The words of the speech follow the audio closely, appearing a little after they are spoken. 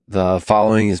The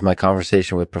following is my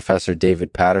conversation with Professor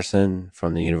David Patterson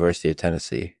from the University of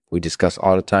Tennessee. We discuss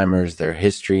Autotimers, their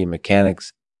history,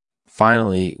 mechanics.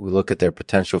 Finally, we look at their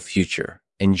potential future.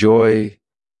 Enjoy.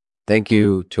 Thank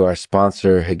you to our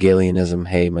sponsor, Hegelianism.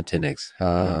 Hey, Matinix.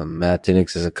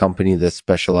 Matinix is a company that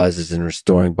specializes in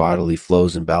restoring bodily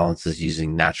flows and balances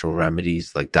using natural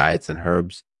remedies like diets and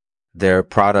herbs. Their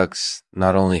products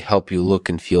not only help you look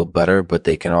and feel better, but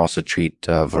they can also treat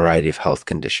a variety of health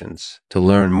conditions. To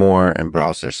learn more and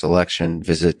browse their selection,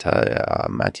 visit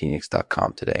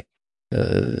matinix.com today.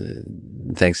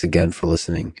 Thanks again for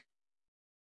listening.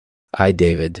 Hi,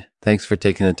 David. Thanks for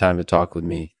taking the time to talk with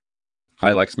me.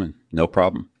 Hi, Lexman. No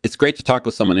problem. It's great to talk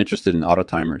with someone interested in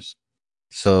autotimers.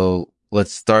 So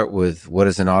let's start with, what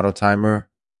is an autotimer?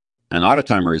 An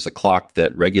autotimer is a clock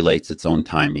that regulates its own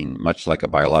timing, much like a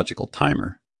biological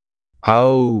timer.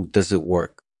 How does it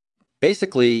work?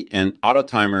 Basically, an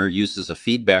autotimer uses a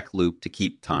feedback loop to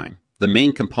keep time. The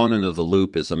main component of the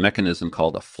loop is a mechanism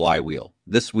called a flywheel.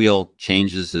 This wheel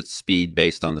changes its speed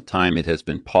based on the time it has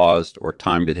been paused or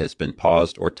time it has been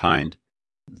paused or timed.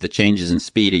 The changes in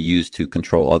speed are used to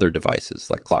control other devices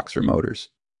like clocks or motors.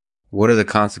 What are the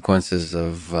consequences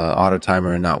of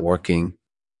autotimer not working?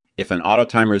 If an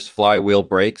autotimer's flywheel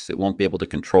breaks, it won't be able to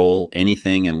control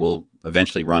anything and will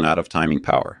eventually run out of timing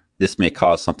power. This may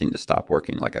cause something to stop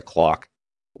working, like a clock.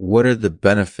 What are the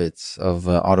benefits of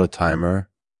an autotimer?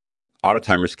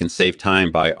 Autotimers can save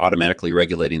time by automatically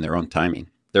regulating their own timing.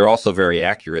 They're also very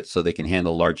accurate, so they can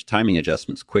handle large timing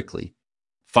adjustments quickly.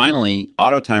 Finally,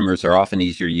 autotimers are often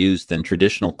easier used than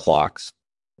traditional clocks.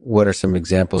 What are some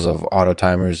examples of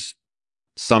autotimers?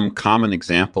 Some common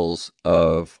examples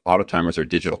of autotimers are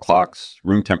digital clocks,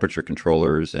 room temperature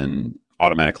controllers, and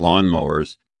automatic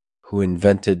lawnmowers. Who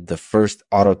invented the first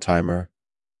autotimer?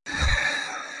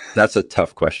 That's a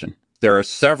tough question. There are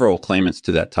several claimants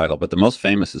to that title, but the most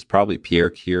famous is probably Pierre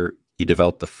Curie. He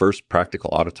developed the first practical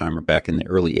autotimer back in the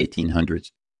early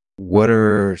 1800s. What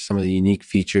are some of the unique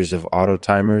features of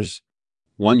autotimers?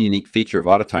 One unique feature of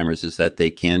autotimers is that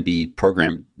they can be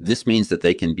programmed. This means that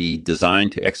they can be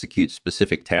designed to execute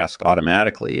specific tasks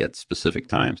automatically at specific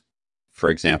times. For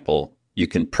example, you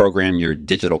can program your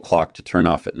digital clock to turn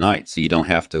off at night, so you don't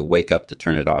have to wake up to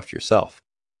turn it off yourself.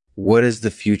 What is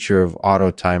the future of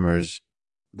autotimers?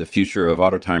 The future of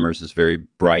autotimers is very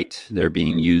bright. They're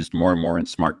being used more and more in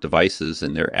smart devices,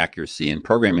 and their accuracy and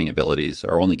programming abilities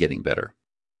are only getting better.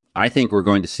 I think we're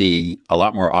going to see a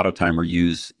lot more autotimer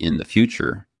use in the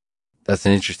future. That's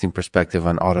an interesting perspective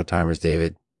on autotimers,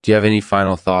 David. Do you have any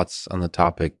final thoughts on the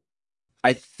topic?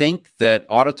 I think that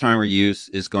autotimer use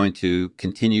is going to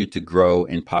continue to grow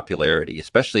in popularity,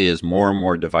 especially as more and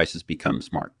more devices become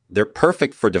smart. They're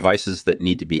perfect for devices that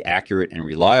need to be accurate and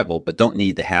reliable, but don't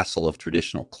need the hassle of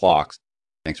traditional clocks.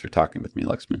 Thanks for talking with me,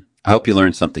 Lexman. I hope you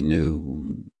learned something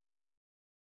new.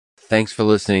 Thanks for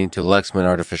listening to Lexman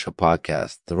Artificial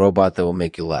Podcast, the robot that will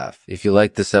make you laugh. If you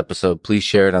like this episode, please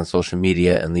share it on social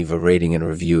media and leave a rating and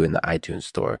review in the iTunes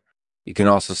store. You can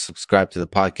also subscribe to the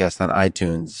podcast on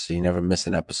iTunes so you never miss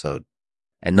an episode.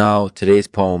 And now, today's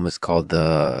poem is called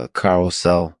The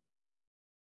Carousel.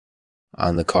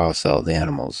 On the carousel, the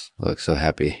animals look so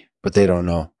happy, but they don't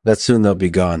know that soon they'll be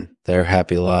gone. Their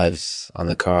happy lives on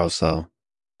the carousel.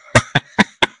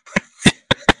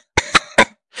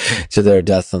 To their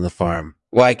deaths on the farm.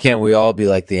 Why can't we all be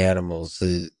like the animals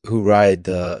who ride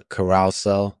the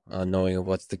carousel, knowing of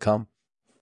what's to come?